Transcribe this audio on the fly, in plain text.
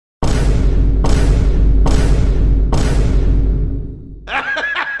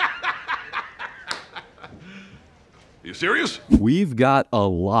serious? We've got a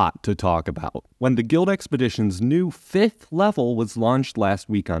lot to talk about. When the Guild Expedition's new 5th level was launched last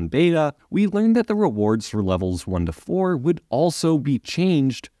week on beta, we learned that the rewards for levels 1 to 4 would also be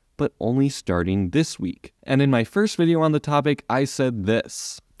changed, but only starting this week. And in my first video on the topic, I said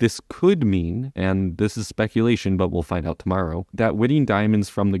this. This could mean, and this is speculation, but we'll find out tomorrow, that winning diamonds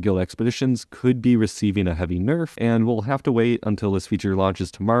from the Guild Expeditions could be receiving a heavy nerf, and we'll have to wait until this feature launches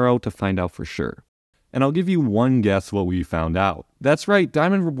tomorrow to find out for sure. And I'll give you one guess what we found out. That's right,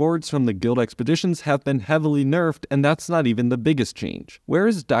 diamond rewards from the Guild Expeditions have been heavily nerfed, and that's not even the biggest change.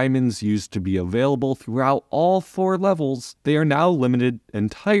 Whereas diamonds used to be available throughout all 4 levels, they are now limited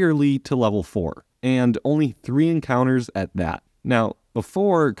entirely to level 4, and only 3 encounters at that. Now,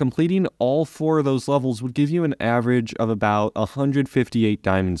 before, completing all 4 of those levels would give you an average of about 158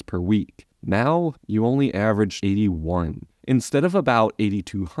 diamonds per week. Now, you only average 81. Instead of about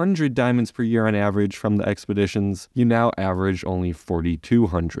 8,200 diamonds per year on average from the expeditions, you now average only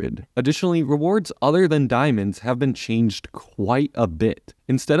 4,200. Additionally, rewards other than diamonds have been changed quite a bit.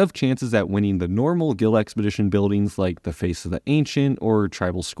 Instead of chances at winning the normal Guild Expedition buildings like the Face of the Ancient or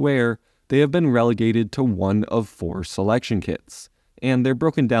Tribal Square, they have been relegated to 1 of 4 selection kits. And they're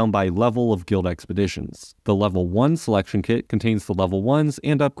broken down by level of Guild Expeditions. The level 1 selection kit contains the level 1s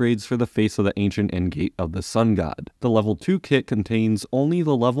and upgrades for the Face of the Ancient and Gate of the Sun God. The level 2 kit contains only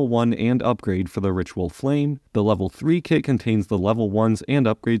the level 1 and upgrade for the Ritual Flame. The level 3 kit contains the level 1s and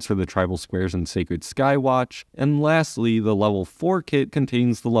upgrades for the Tribal Squares and Sacred Skywatch. And lastly, the level 4 kit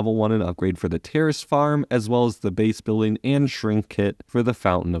contains the level 1 and upgrade for the Terrace Farm, as well as the base building and shrink kit for the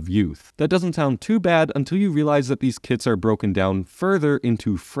Fountain of Youth. That doesn't sound too bad until you realize that these kits are broken down further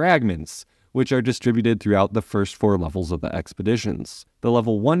into fragments, which are distributed throughout the first 4 levels of the expeditions. The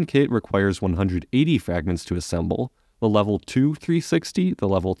level 1 kit requires 180 fragments to assemble, the level 2 360, the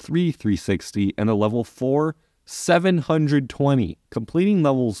level 3 360, and the level 4 720. Completing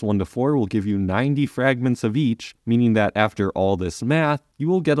levels 1 to 4 will give you 90 fragments of each, meaning that after all this math, you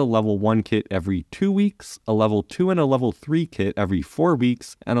will get a level 1 kit every 2 weeks, a level 2 and a level 3 kit every 4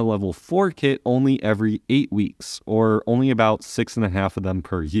 weeks, and a level 4 kit only every 8 weeks, or only about 6.5 of them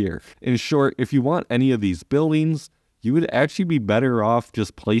per year. In short, if you want any of these buildings, you would actually be better off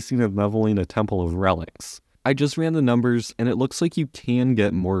just placing and leveling a Temple of Relics. I just ran the numbers, and it looks like you can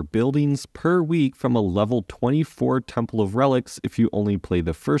get more buildings per week from a level 24 Temple of Relics if you only play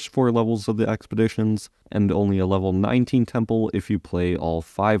the first 4 levels of the expeditions, and only a level 19 temple if you play all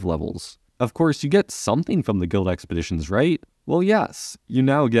 5 levels. Of course, you get something from the Guild Expeditions, right? Well, yes. You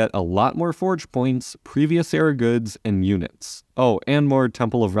now get a lot more forge points, previous era goods, and units. Oh, and more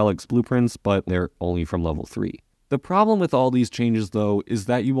Temple of Relics blueprints, but they're only from level 3. The problem with all these changes, though, is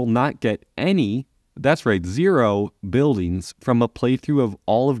that you will not get any, that's right, 0 buildings from a playthrough of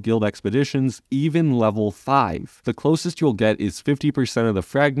all of Guild Expeditions, even level 5. The closest you'll get is 50% of the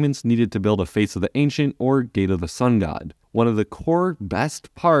fragments needed to build a Face of the Ancient or Gate of the Sun God. One of the core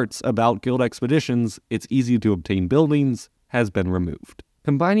best parts about Guild Expeditions, it's easy to obtain buildings, has been removed.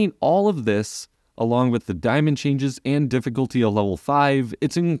 Combining all of this, along with the diamond changes and difficulty of level 5,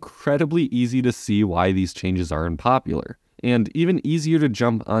 it's incredibly easy to see why these changes are unpopular. And even easier to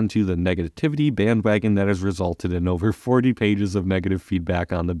jump onto the negativity bandwagon that has resulted in over 40 pages of negative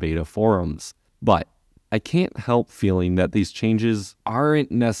feedback on the beta forums. But I can't help feeling that these changes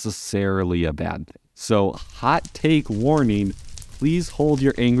aren't necessarily a bad thing. So, hot take warning, please hold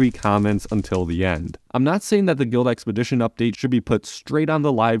your angry comments until the end. I'm not saying that the Guild Expedition update should be put straight on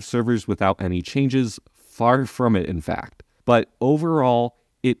the live servers without any changes, far from it in fact. But overall,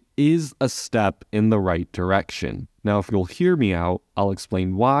 it is a step in the right direction. Now, if you'll hear me out, I'll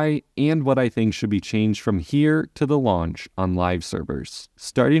explain why and what I think should be changed from here to the launch on live servers.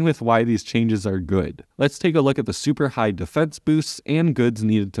 Starting with why these changes are good. Let's take a look at the super high defense boosts and goods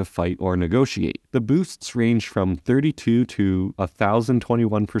needed to fight or negotiate. The boosts range from 32 to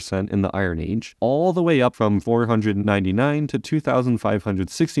 1,021% in the Iron Age, all the way up from 499 to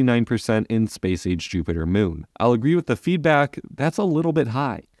 2,569% in Space Age Jupiter Moon. I'll agree with the feedback, that's a little bit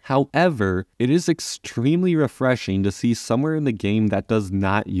high. However, it is extremely refreshing to see somewhere in the game that does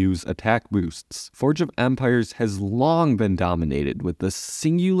not use attack boosts. Forge of Empires has long been dominated with the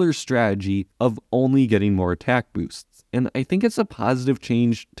singular strategy of only getting more attack boosts, and I think it's a positive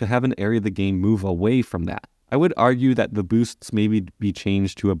change to have an area of the game move away from that. I would argue that the boosts maybe be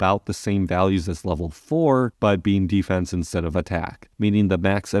changed to about the same values as level 4, but being defense instead of attack, meaning the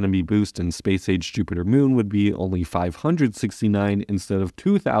max enemy boost in Space Age Jupiter Moon would be only 569 instead of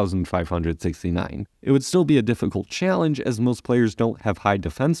 2,569. It would still be a difficult challenge as most players don't have high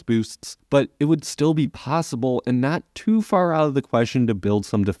defense boosts, but it would still be possible and not too far out of the question to build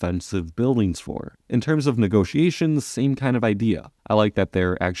some defensive buildings for. In terms of negotiations, same kind of idea. I like that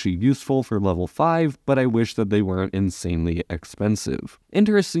they're actually useful for level 5, but I wish that they weren't insanely expensive.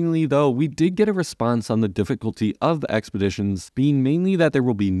 Interestingly though, we did get a response on the difficulty of the expeditions, being mainly that there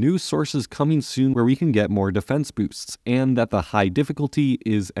will be new sources coming soon where we can get more defense boosts, and that the high difficulty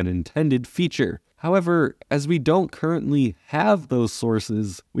is an intended feature. However, as we don't currently have those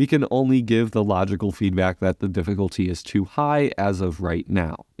sources, we can only give the logical feedback that the difficulty is too high as of right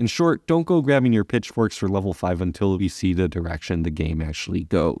now. In short, don't go grabbing your pitchforks for level 5 until we see the direction the game actually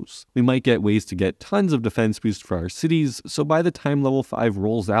goes. We might get ways to get tons of defense boost for our cities, so by the time level 5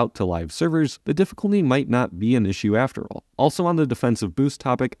 rolls out to live servers, the difficulty might not be an issue after all. Also on the defensive boost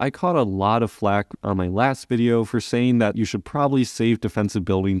topic, I caught a lot of flack on my last video for saying that you should probably save defensive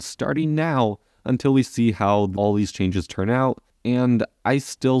buildings starting now until we see how all these changes turn out, and I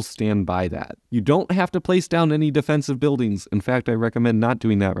still stand by that. You don't have to place down any defensive buildings. In fact, I recommend not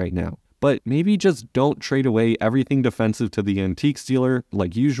doing that right now. But maybe just don't trade away everything defensive to the Antiques dealer,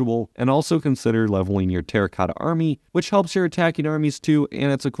 like usual, and also consider leveling your Terracotta army, which helps your attacking armies too,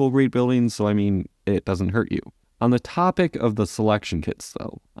 and it's a cool great building, so I mean, it doesn't hurt you. On the topic of the selection kits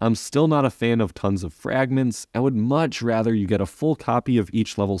though, I'm still not a fan of tons of fragments. I would much rather you get a full copy of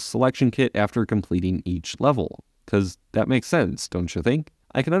each level's selection kit after completing each level, because that makes sense, don't you think?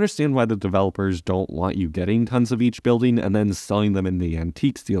 I can understand why the developers don't want you getting tons of each building and then selling them in the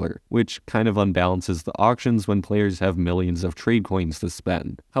Antiques dealer, which kind of unbalances the auctions when players have millions of trade coins to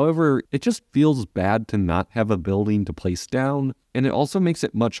spend. However, it just feels bad to not have a building to place down, and it also makes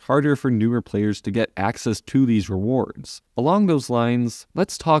it much harder for newer players to get access to these rewards. Along those lines,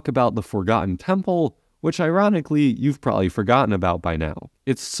 let's talk about the Forgotten Temple, which ironically you've probably forgotten about by now.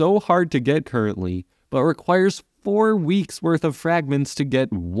 It's so hard to get currently, but requires 4 weeks worth of fragments to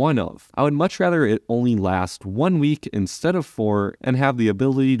get one of. I would much rather it only last 1 week instead of 4 and have the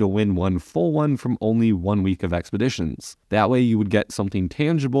ability to win one full one from only 1 week of expeditions. That way you would get something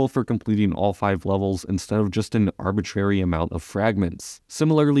tangible for completing all 5 levels instead of just an arbitrary amount of fragments.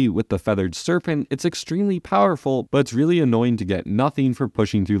 Similarly with the Feathered Serpent, it's extremely powerful, but it's really annoying to get nothing for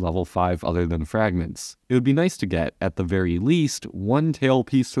pushing through level 5 other than fragments. It would be nice to get, at the very least, one tail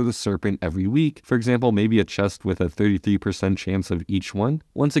piece for the Serpent every week, for example maybe a chest with a 33% chance of each one,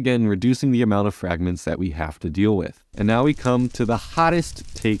 once again reducing the amount of fragments that we have to deal with. And now we come to the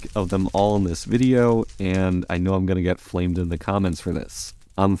hottest take of them all in this video, and I know I'm gonna get flamed in the comments for this.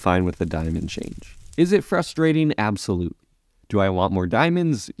 I'm fine with the diamond change. Is it frustrating? Absolutely. Do I want more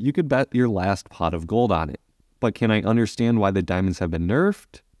diamonds? You could bet your last pot of gold on it. But can I understand why the diamonds have been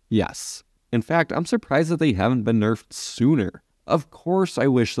nerfed? Yes. In fact, I'm surprised that they haven't been nerfed sooner. Of course I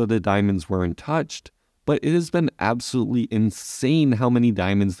wish that the diamonds weren't touched, but it has been absolutely insane how many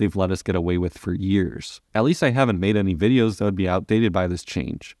diamonds they've let us get away with for years. At least I haven't made any videos that would be outdated by this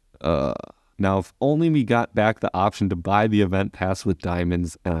change. Now if only we got back the option to buy the event pass with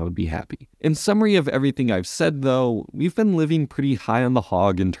diamonds, and I would be happy. In summary of everything I've said though, we've been living pretty high on the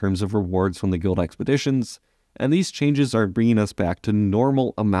hog in terms of rewards from the guild expeditions, and these changes are bringing us back to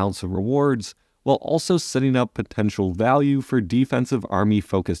normal amounts of rewards, while also setting up potential value for defensive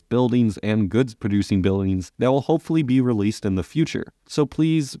army-focused buildings and goods-producing buildings that will hopefully be released in the future. So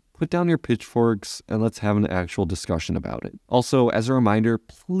please, put down your pitchforks and let's have an actual discussion about it. Also, as a reminder,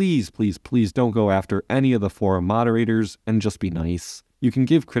 please, please, please don't go after any of the forum moderators and just be nice. You can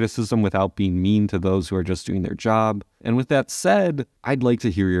give criticism without being mean to those who are just doing their job. And with that said, I'd like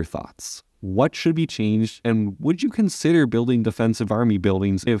to hear your thoughts. What should be changed, and would you consider building defensive army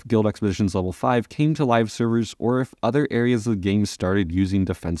buildings if Guild Expeditions Level 5 came to live servers, or if other areas of the game started using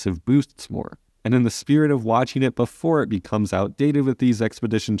defensive boosts more? And in the spirit of watching it before it becomes outdated with these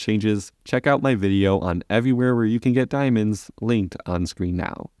expedition changes, check out my video on everywhere where you can get diamonds, linked on screen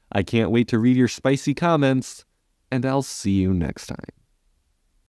now. I can't wait to read your spicy comments, and I'll see you next time.